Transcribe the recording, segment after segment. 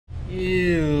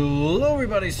Hello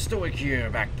everybody, Stoic here,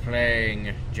 back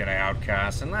playing Jedi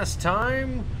Outcast, and last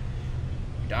time,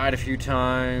 we died a few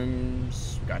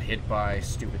times, got hit by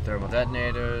stupid thermal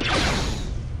detonators,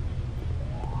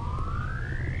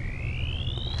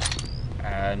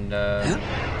 and,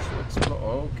 so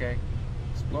explore, okay,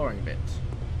 exploring a bit.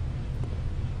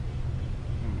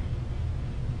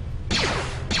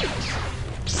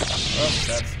 Oh,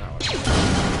 that's not what I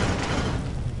wanted.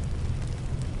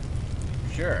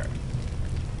 Sure.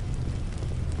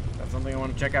 That's something I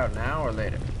want to check out now or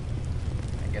later?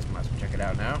 I guess I might as well check it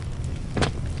out now.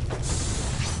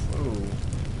 Ooh.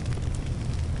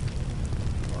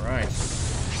 Alright.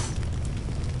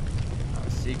 Not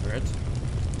a secret.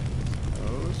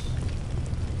 Those.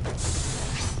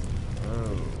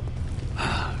 Oh.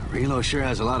 Relo sure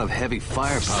has a lot of heavy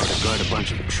firepower to guard a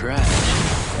bunch of trash.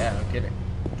 Yeah, no kidding.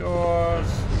 Doors.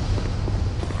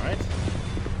 Alright.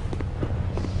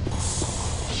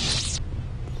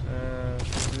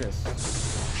 This.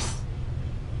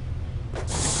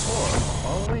 Decor,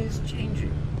 always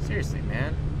changing. Seriously,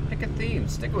 man. Pick a theme,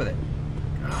 stick with it.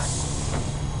 God.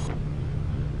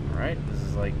 Alright, this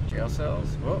is like jail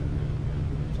cells. Whoa.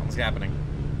 Something's happening.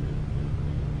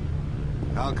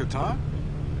 Al-Qatar?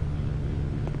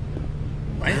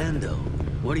 Lando,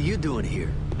 what are you doing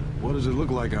here? What does it look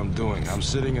like I'm doing? I'm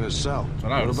sitting in a cell.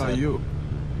 What about you?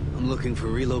 I'm looking for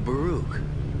Relo Baruch.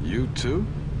 You too?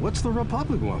 What's the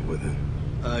Republic want with it?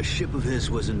 A ship of his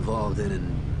was involved in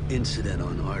an incident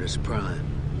on Artus Prime.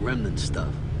 Remnant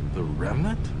stuff. The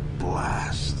Remnant?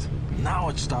 Blast. Now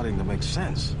it's starting to make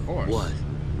sense. Of course. What?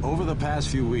 Over the past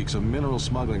few weeks, a mineral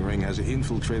smuggling ring has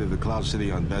infiltrated the Cloud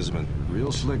City on Besman.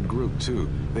 Real slick group, too.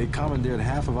 They commandeered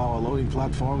half of our loading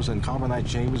platforms and carbonite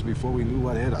chambers before we knew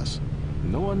what hit us.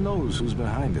 No one knows who's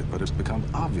behind it, but it's become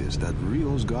obvious that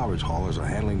Relo's garbage haulers are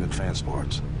handling the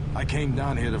transports. I came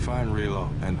down here to find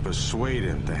Relo and persuade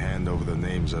him to hand over the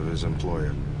names of his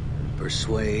employer.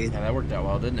 Persuade? Yeah, that worked out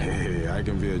well, didn't it? Hey, I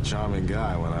can be a charming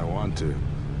guy when I want to.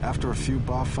 After a few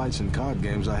bar fights and card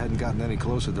games, I hadn't gotten any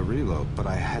closer to Relo, but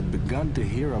I had begun to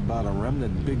hear about a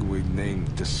remnant bigwig named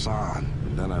Desan,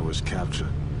 and then I was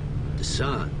captured.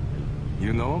 Desan?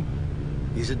 You know him?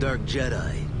 He's a dark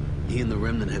Jedi. He and the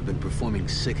Remnant have been performing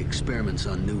sick experiments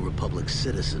on New Republic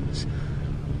citizens,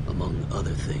 among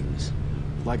other things.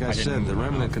 Like I said, the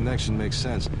Remnant connection makes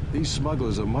sense. These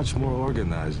smugglers are much more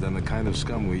organized than the kind of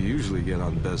scum we usually get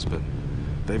on Bespin.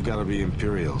 They've got to be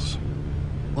Imperials.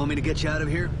 Want me to get you out of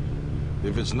here?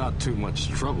 If it's not too much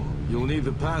trouble. You'll need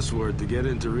the password to get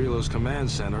into Relo's command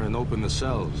center and open the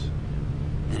cells.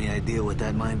 Any idea what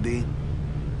that might be?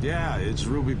 Yeah, it's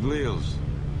Ruby Bleals.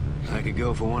 I could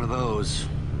go for one of those.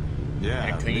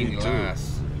 Yeah, clean me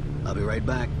glass. too. I'll be right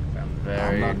back.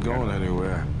 I'm not going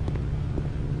anywhere.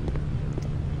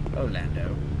 Oh,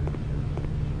 Lando.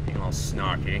 Being all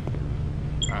snarky.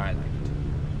 I like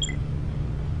it.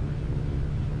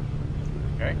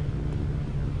 Okay.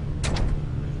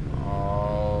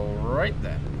 Alright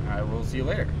then. I will see you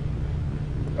later.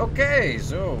 Okay,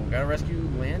 so gotta rescue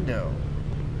Lando.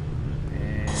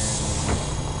 And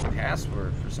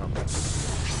password for something.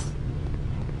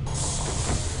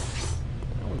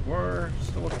 Well, we were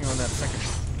still working on that second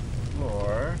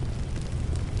floor.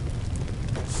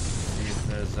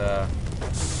 There's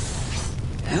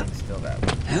still that way.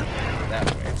 That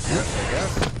way first, I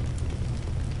guess.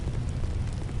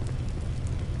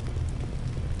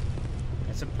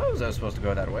 I suppose I was supposed to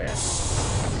go that way.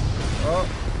 Oh.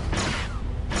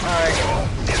 Hi.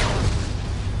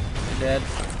 You're dead.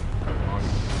 Come on.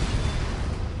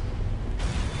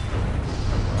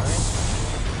 Alright.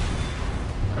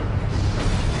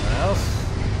 Anyone else?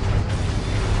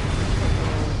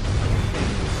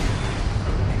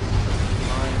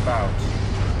 About.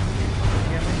 You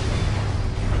get me?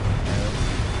 No.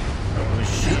 No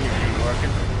machinery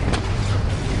working.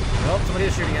 Nope, somebody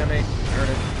is shooting at me. I heard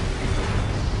it.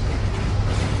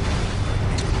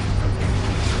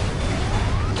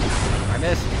 I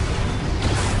missed.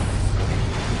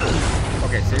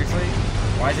 Okay, seriously?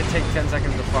 Why does it take 10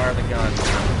 seconds to fire the gun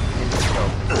in the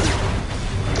scope?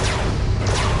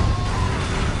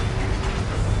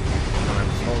 And I'm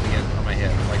just holding it on my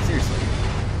hip. Like, seriously.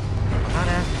 I'm not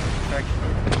asking for perfection.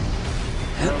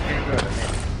 Okay, good. I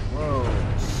made it. Whoa,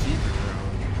 secret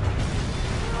room.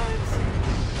 What?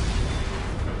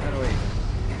 How do I?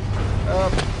 Oh,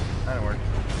 that didn't work.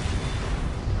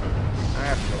 I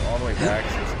have to go all the way back.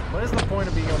 Seriously. What is the point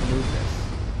of being able to move this?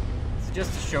 Is it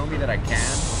just to show me that I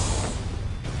can?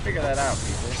 Figure that out,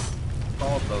 people.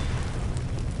 Call it the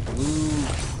blue,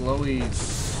 glowy,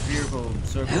 spherical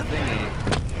circle thingy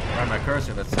around my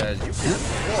cursor that says you can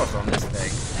force on this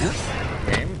thing.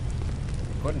 Game.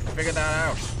 Couldn't figure that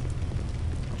out.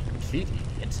 feet,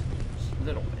 idiot. Just a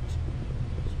little bit.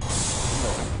 Just a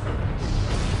little.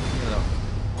 You know.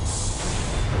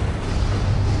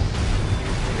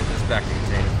 Get this back to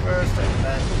container first, and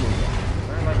then we'll move on.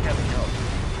 I like having health.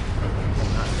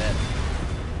 I'm not dead.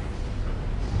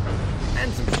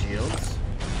 And some shields.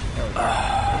 There we go.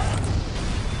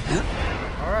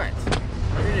 Alright.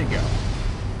 Ready to go.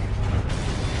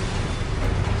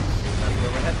 That's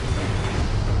where we're heading.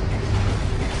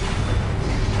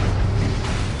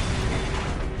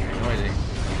 Very noisy.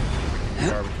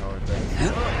 Garbage color things.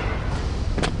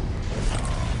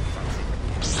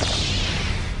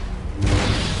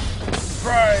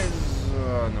 Surprise!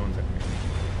 No one's at me.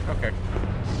 Okay.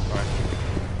 Fine.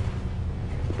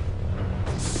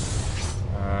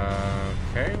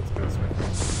 Okay, let's go this way.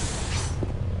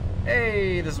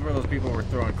 Hey, this is where those people were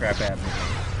throwing crap at me.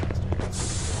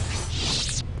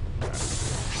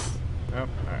 Oh,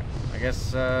 alright. I guess,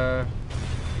 it's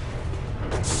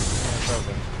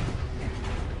open.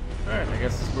 Alright, I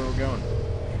guess this is where we're going.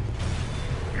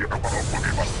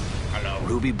 Hello.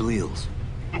 Ruby Bleals.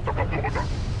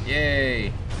 Yay!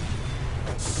 I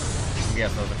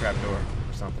guess that was a trap door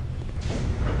or something.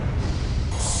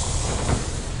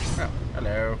 Oh,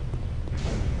 hello.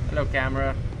 Hello,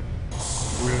 camera.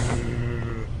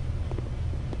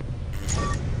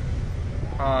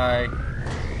 Hi.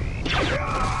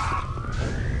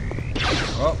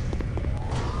 Oh.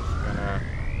 Gonna...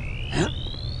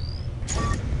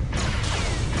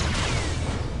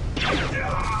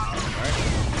 Alright.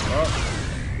 Oh.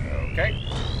 Okay.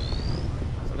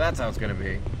 So that's how it's gonna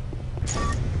be.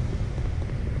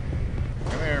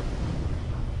 Come here.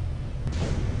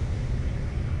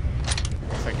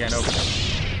 Guess I can't open it.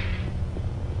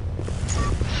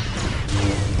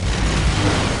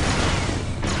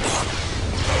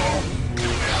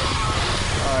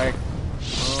 Hi.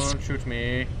 Don't shoot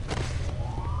me.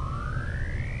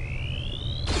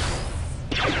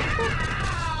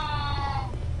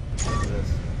 What is this?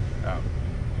 Oh.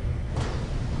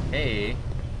 Hey.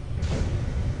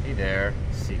 Hey there,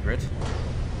 secret.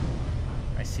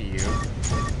 I see you.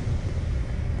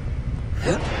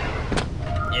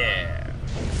 Yeah.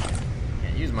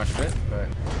 Can't use much of it, but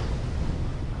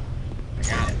I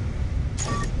got it.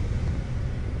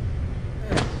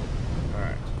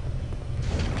 Alright.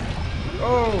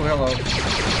 Oh, hello.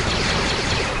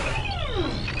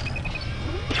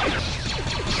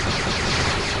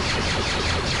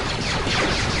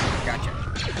 Gotcha.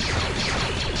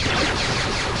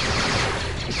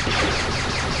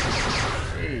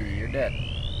 Hey, you're dead.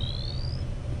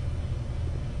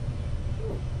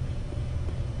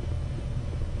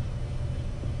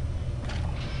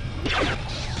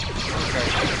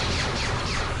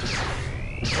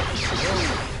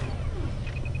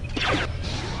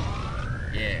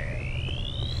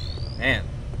 Man,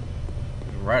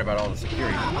 you're right about all the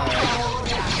security.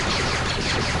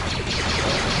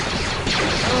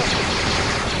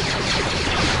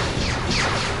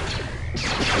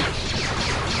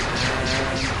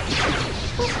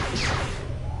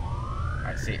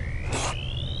 I see.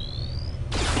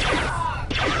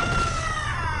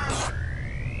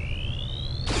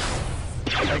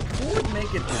 Like, who would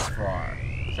make it this far?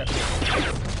 Except me.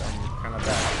 I'm kind of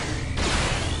bad.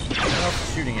 Someone else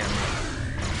is shooting at me.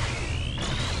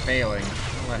 Failing.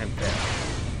 Don't let him fail.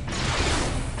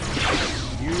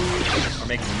 You are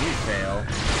making me fail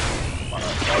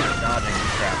while dodging the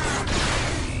trap.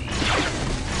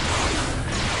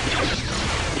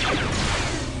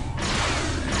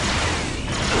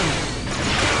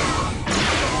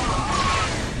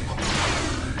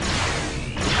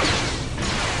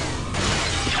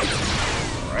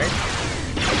 Alright.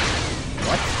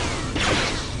 What?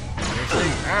 Seriously?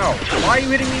 Ow! Why are you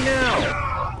hitting me now?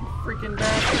 Freaking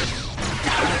bastard.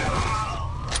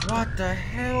 What the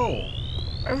hell?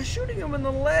 I was shooting him in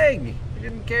the leg. He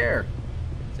didn't care.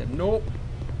 He said, nope.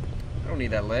 I don't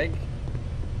need that leg.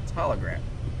 It's hologram.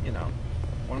 You know.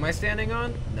 What am I standing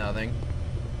on? Nothing.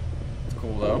 It's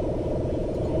cool though.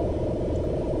 It's cool.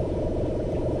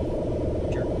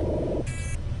 Jerk.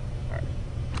 Alright.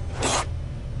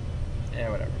 Yeah,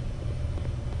 whatever.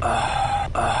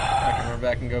 I can run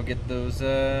back and go get those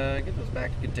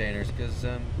back containers, because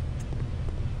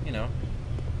you know,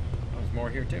 there's more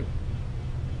here too.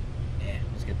 Yeah,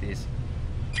 let's get these.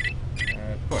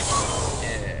 Push.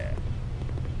 Yeah.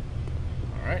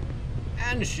 Alright.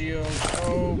 And shield.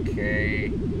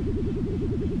 Okay.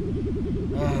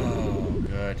 Oh,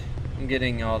 good. I'm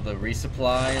getting all the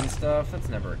resupply and stuff. That's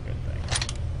never a good thing.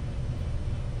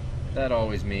 That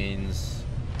always means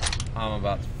I'm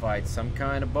about to fight some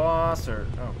kind of boss, or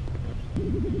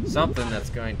something that's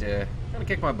going to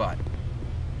kick my butt.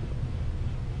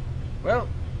 Well,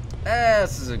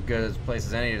 This is as good a place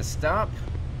as any to stop.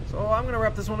 So I'm going to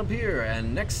wrap this one up here,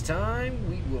 and next time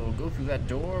we will go through that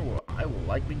door where I will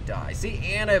likely die. See,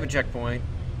 and I have a checkpoint.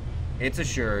 It's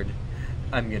assured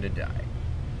I'm going to die.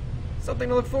 Something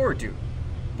to look forward to.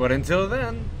 But until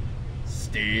then,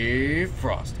 stay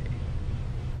frosty.